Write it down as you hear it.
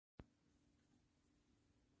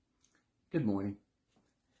Good morning.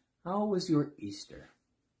 How was your Easter?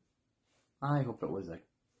 I hope it was a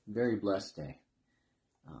very blessed day.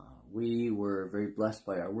 We were very blessed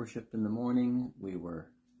by our worship in the morning. We were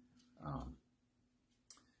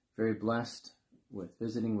very blessed with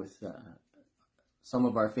visiting with some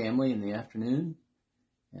of our family in the afternoon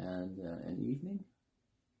and evening.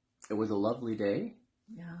 It was a lovely day.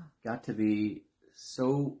 Yeah. Got to be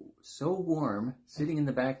so warm sitting in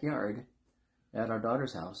the backyard at our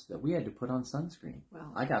daughter's house that we had to put on sunscreen.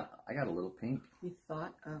 Well, I got a little pink. you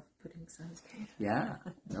thought of putting sunscreen? Yeah.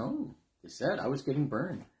 No. They said I was getting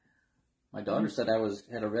burned. My daughter said I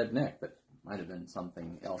had a red neck, but might have been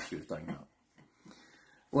something else she was talking about.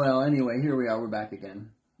 Well, anyway, here we are. We're back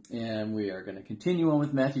again. And we are going to continue on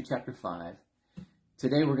with Matthew chapter 5.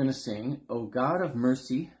 Today we're going to sing, O God of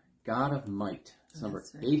Mercy, God of Might. It's number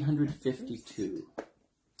 852.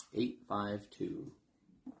 852.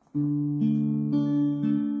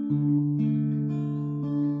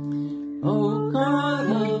 O God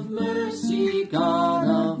of mercy, God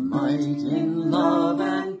of might, in love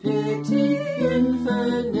and pity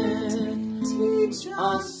infinite, teach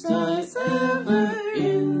us as ever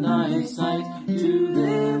in thy sight to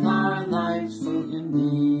live our lives full in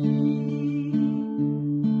thee.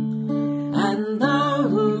 And thou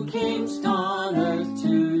who camest on earth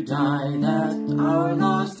to die, that our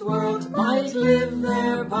lost world might live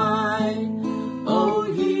thereby, O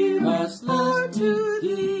hear us, Lord, to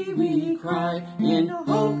thee we cry, in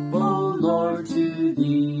hope, O Lord, to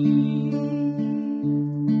thee.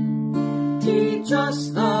 Teach us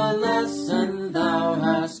the lesson thou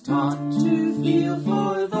hast taught, to feel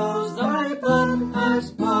for those thy blood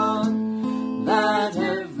has bought, that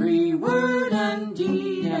every word and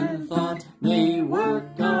deed and thought may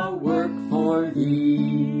work a work for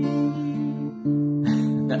thee.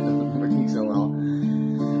 That doesn't working so well.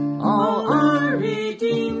 All are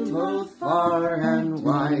redeemed both far and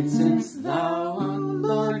wide, since thou, O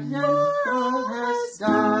Lord, and all hast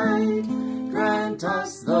died. Grant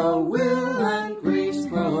us the will and grace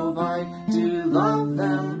provide, to love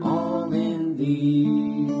them all in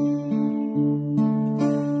thee.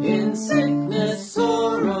 In sickness,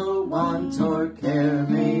 sorrow, want, or care,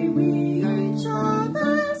 may we each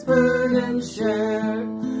other's burden share.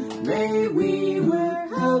 May we, where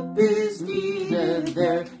help is needed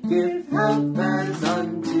there, give help as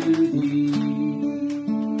unto thee.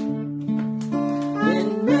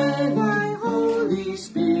 In men thy Holy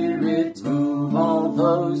Spirit move all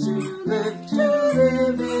those who live to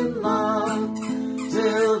live in love,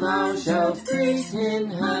 till thou shalt greet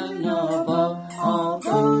in heaven above all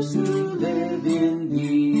those who live in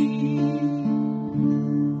thee.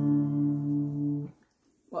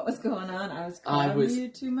 What was going on? I was calling you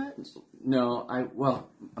too much? No,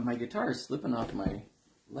 my guitar is slipping off my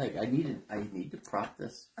leg. I need to prop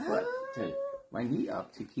this foot to my knee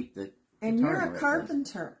up to keep the And guitar you're in a the right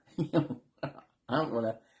carpenter. place. I don't want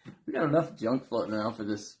to. We got enough junk floating around for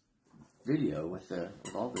this video with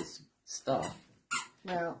all this stuff.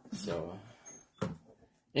 Well, So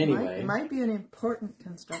anyway, it might be an important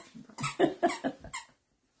construction project.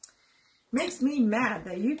 Makes me mad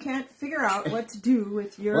that you can't figure out what to do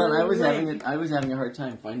with your well, I was leg. having a hard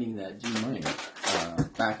time finding that G minor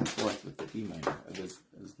back and forth with the B minor.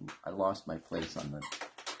 I lost my place on the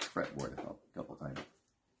fretboard a couple times.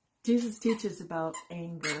 Jesus teaches about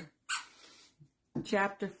anger.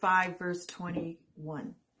 Chapter 5, verse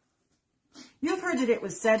 21. You have heard that it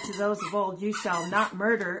was said to those of old, you shall not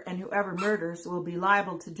murder, and whoever murders will be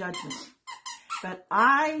liable to judgment. But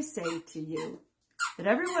I say to you that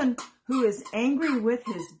everyone who is angry with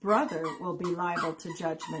his brother will be liable to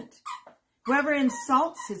judgment. Whoever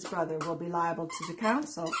insults his brother will be liable to the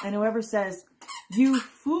council, and whoever says, you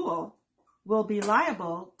fool, will be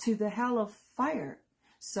liable to the hell of fire.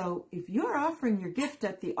 So if you're offering your gift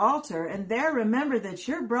at the altar and there remember that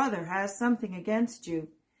your brother has something against you,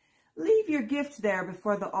 leave your gift there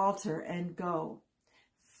before the altar and go.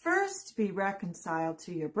 First be reconciled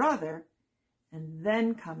to your brother, and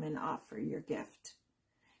then come and offer your gift.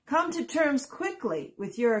 Come to terms quickly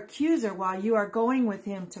with your accuser while you are going with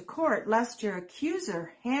him to court, lest your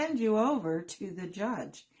accuser hand you over to the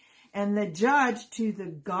judge, and the judge to the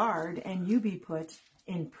guard, and you be put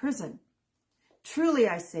in prison. Truly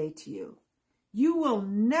I say to you, you will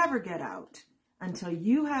never get out until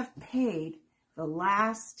you have paid the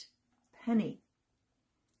last penny.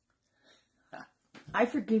 I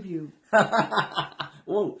forgive you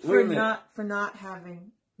Whoa, for not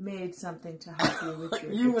having made something to help you with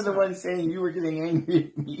your You were the guitar. one saying you were getting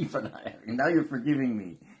angry at me for not having. Now you're forgiving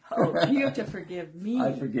me. Oh, you have to forgive me.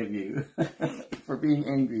 I forgive you for being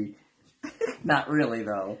angry. Not really,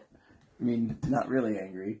 though. I mean, not really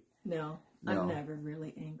angry. No, No. I'm never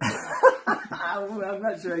really angry. I'm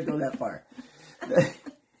not sure I go that far.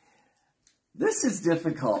 This is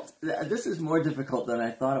difficult. This is more difficult than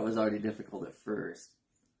I thought it was already difficult at first.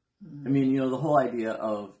 I mean, the whole idea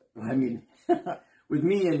of, with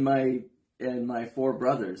me and my 4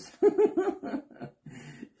 brothers,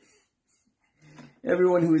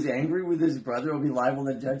 everyone who is angry with his brother will be liable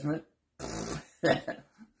to judgment.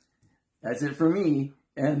 That's it for me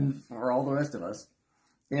and for all the rest of us.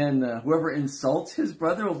 And whoever insults his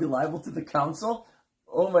brother will be liable to the council.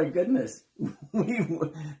 Oh my goodness.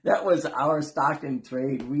 That was our stock in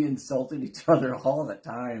trade. We insulted each other all the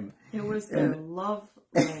time. It was their love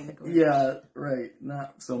language. Yeah, right.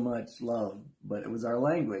 Not so much love, but it was our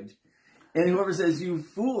language. And whoever says you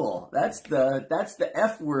fool, that's the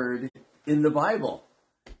F word in the Bible.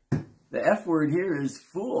 The F word here is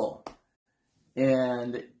fool.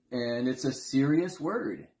 And it's a serious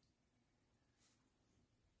word.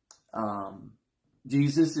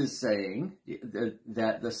 Jesus is saying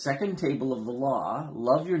that the second table of the law,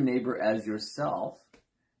 love your neighbor as yourself,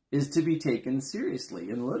 is to be taken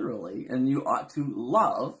seriously and literally, and you ought to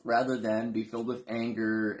love rather than be filled with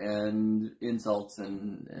anger and insults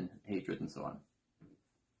and hatred and so on.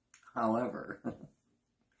 However,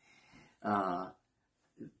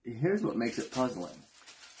 here's what makes it puzzling.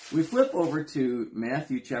 We flip over to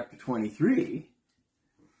Matthew chapter 23.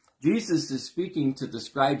 Jesus is speaking to the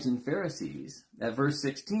scribes and Pharisees. At verse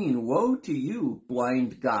 16, woe to you,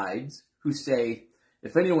 blind guides, who say,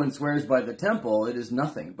 if anyone swears by the temple, it is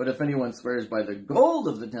nothing. But if anyone swears by the gold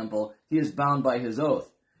of the temple, he is bound by his oath.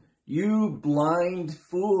 You blind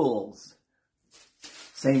fools.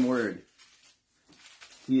 Same word.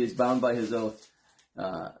 He is bound by his oath.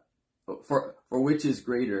 For which is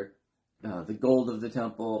greater, the gold of the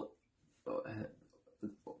temple,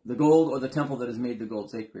 the gold or the temple that has made the gold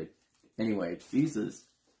sacred? Anyway, Jesus.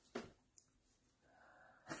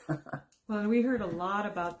 Well, we heard a lot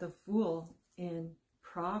about the fool in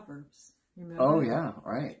Proverbs. Remember? Oh yeah,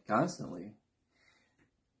 right. Constantly.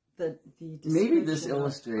 The Maybe this description of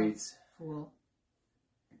illustrates. fool.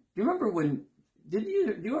 Do you remember when? Do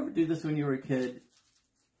you ever do this when you were a kid?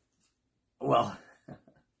 Well,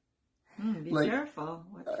 Be careful.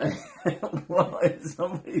 well, if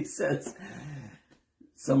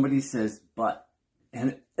somebody says but,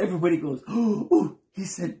 and everybody goes, oh, he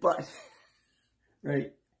said but,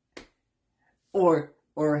 right? Or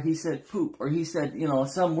he said poop, or he said,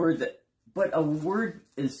 some word that, but a word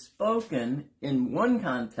is spoken in one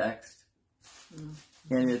context,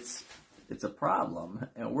 and it's a problem.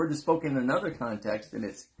 And a word is spoken in another context, and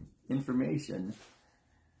it's information.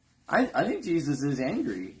 I think Jesus is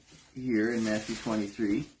angry here in Matthew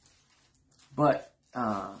 23, but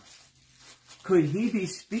could he be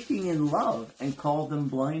speaking in love and call them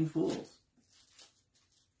blind fools?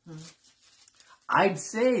 I'd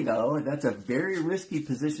say, though, that's a very risky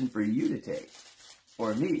position for you to take,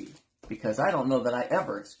 or me, because I don't know that I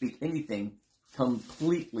ever speak anything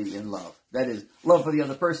completely in love. That is, love for the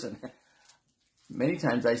other person. Many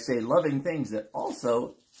times I say loving things that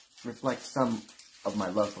also reflect some of my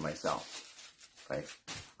love for myself. Right?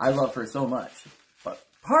 I love her so much, but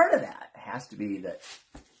part of that has to be that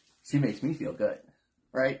she makes me feel good,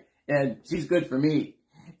 right? And she's good for me.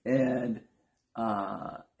 And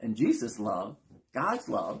Jesus' love, God's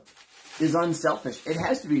love, is unselfish. It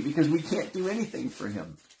has to be, because we can't do anything for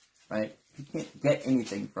him, right? He can't get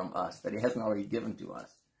anything from us that he hasn't already given to us.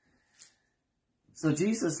 So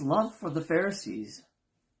Jesus' love for the Pharisees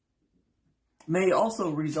may also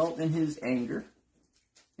result in his anger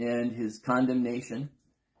and his condemnation,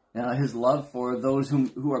 his love for those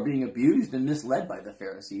who are being abused and misled by the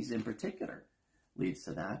Pharisees in particular leads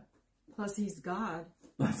to that. Plus, he's God.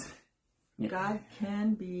 Yeah. God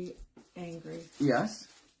can be angry. Yes,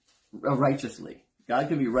 righteously. God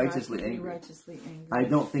can be righteously angry. I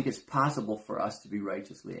don't think it's possible for us to be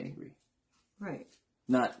righteously angry. Right.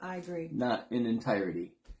 I agree. Not in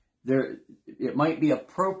entirety. It might be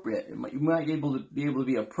appropriate. You might be able to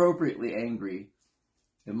be appropriately angry.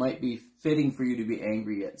 It might be fitting for you to be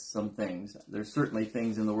angry at some things. There's certainly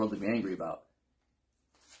things in the world to be angry about.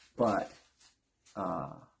 But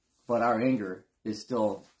our anger is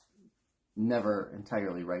still never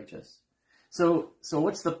entirely righteous. So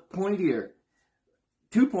what's the point here?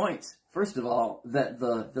 2 points. First of all, that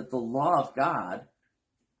the law of God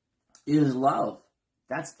is love.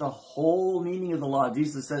 That's the whole meaning of the law.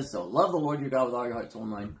 Jesus says so. Love the Lord your God with all your heart, soul,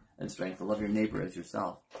 mind, and strength. And love your neighbor as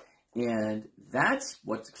yourself. And that's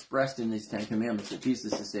what's expressed in these 10 commandments that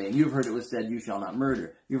Jesus is saying. You've heard it was said, you shall not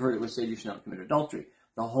murder. You've heard it was said, you shall not commit adultery.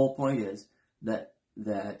 The whole point is that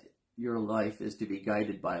your life is to be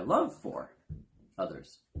guided by love for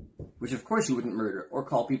others. which of course you wouldn't murder or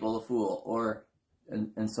call people a fool or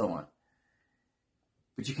and so on.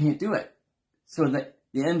 But you can't do it. So the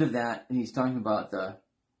end of that, and he's talking about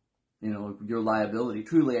your liability.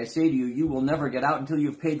 Truly, I say to you, you will never get out until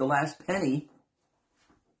you've paid the last penny.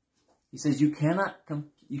 He says you cannot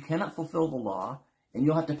fulfill the law, and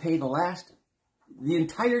you'll have to pay the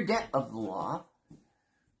entire debt of the law.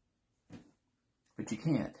 But you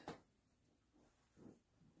can't.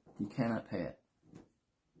 You cannot pay it.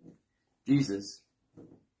 Jesus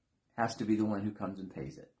has to be the one who comes and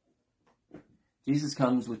pays it. Jesus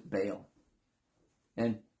comes with bail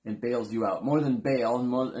and bails you out. More than bail,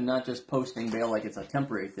 and not just posting bail like it's a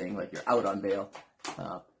temporary thing, like you're out on bail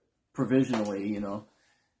provisionally,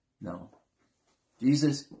 No.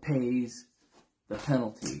 Jesus pays the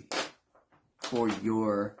penalty for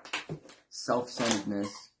your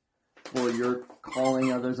self-centeredness, for your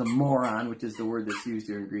calling others a moron, which is the word that's used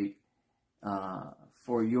here in Greek,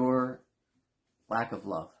 for your lack of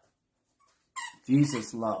love.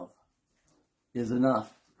 Jesus' love is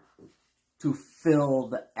enough to fill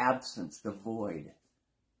the absence, the void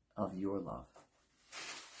of your love.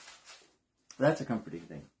 That's a comforting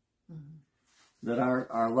thing. Mm-hmm. That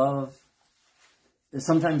our love is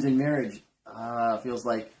sometimes in marriage feels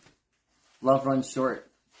like love runs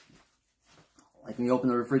short. Like when you open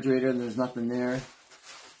the refrigerator and there's nothing there.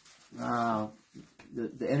 The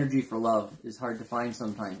energy for love is hard to find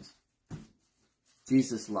sometimes.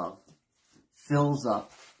 Jesus' love fills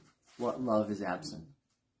up what love is absent.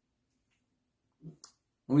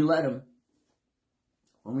 When we let him,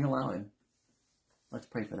 when we allow him, let's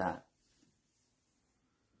pray for that.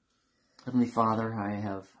 Heavenly Father, I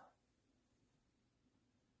have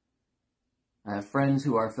friends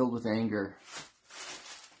who are filled with anger.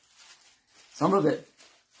 Some of it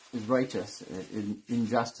is righteous,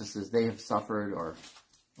 injustices they have suffered or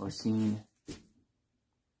seen.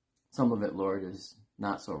 Some of it, Lord, is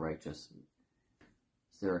not so righteous.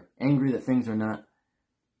 They're angry that things are not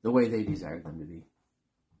the way they desire them to be.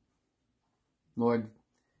 Lord,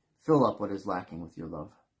 fill up what is lacking with your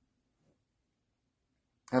love.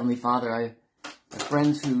 Heavenly Father, I have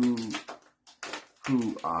friends who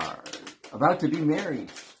are about to be married,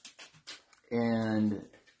 and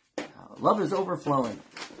love is overflowing.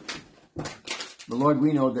 But Lord,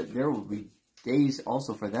 we know that there will be days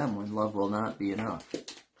also for them when love will not be enough.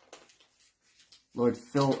 Lord,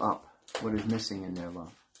 fill up what is missing in their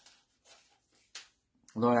love.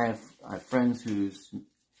 Lord, I have friends whose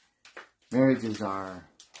marriages are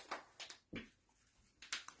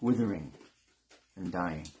withering and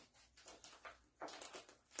dying.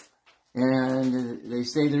 And they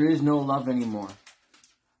say there is no love anymore.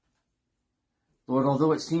 Lord,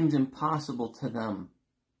 although it seems impossible to them,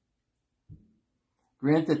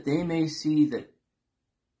 grant that they may see that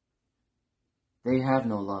they have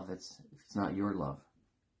no love if it's not your love.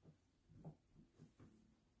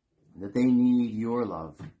 That they need your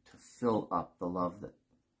love to fill up the love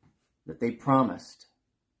that they promised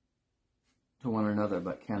to one another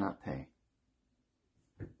but cannot pay.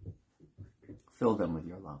 Fill them with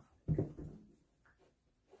your love.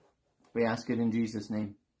 We ask it in Jesus'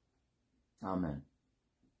 name. Amen.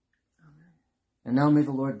 Amen. And now may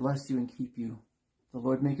the Lord bless you and keep you. The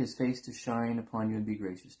Lord make his face to shine upon you and be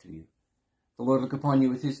gracious to you. The Lord look upon you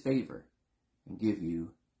with his favor and give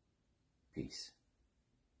you peace.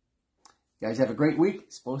 You guys have a great week.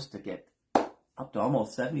 It's supposed to get up to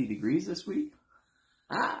almost 70 degrees this week.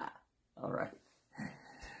 All right.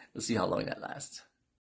 We'll see how long that lasts.